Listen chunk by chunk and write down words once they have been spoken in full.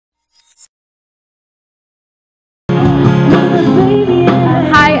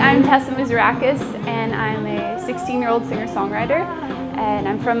Mouzourakis, and I'm a 16-year-old singer-songwriter, and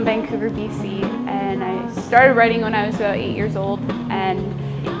I'm from Vancouver, BC, and I started writing when I was about 8 years old, and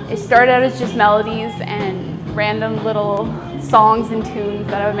it started out as just melodies and random little songs and tunes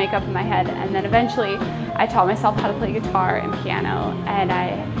that I would make up in my head, and then eventually I taught myself how to play guitar and piano, and I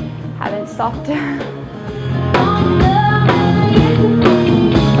haven't stopped.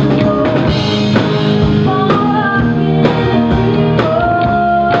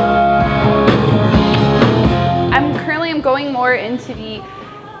 I'm going more into the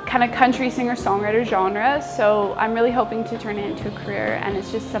kind of country singer-songwriter genre, so I'm really hoping to turn it into a career, and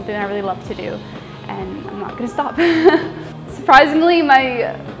it's just something I really love to do, and I'm not going to stop. Surprisingly,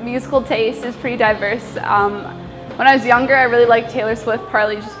 my musical taste is pretty diverse. When I was younger, I really liked Taylor Swift,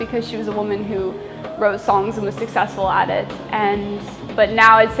 partly just because she was a woman who wrote songs and was successful at it, but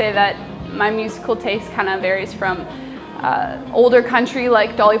now I'd say that my musical taste kind of varies from older country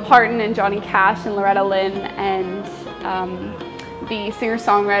like Dolly Parton and Johnny Cash and Loretta Lynn, and the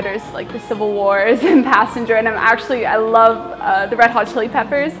singer-songwriters like the Civil Wars and Passenger, and I love the Red Hot Chili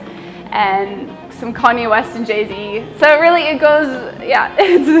Peppers and some Kanye West and Jay-Z. So it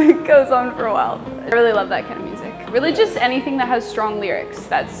goes on for a while. I really love that kind of music. Really just anything that has strong lyrics.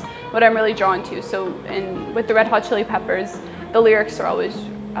 That's what I'm really drawn to. So with the Red Hot Chili Peppers, the lyrics are always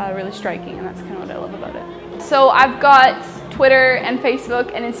really striking, and that's kind of what I love about it. So I've got Twitter and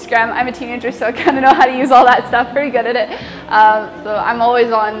Facebook and Instagram. I'm a teenager, so I kind of know how to use all that stuff, pretty good at it. So I'm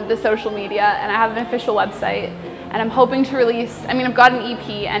always on the social media, and I have an official website, and I'm hoping to release, I've got an EP,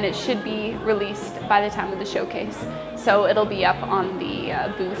 and it should be released by the time of the showcase. So it'll be up on the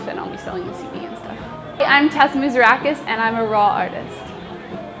booth, and I'll be selling the CD and stuff. I'm Tessa Mouzourakis, and I'm a raw artist.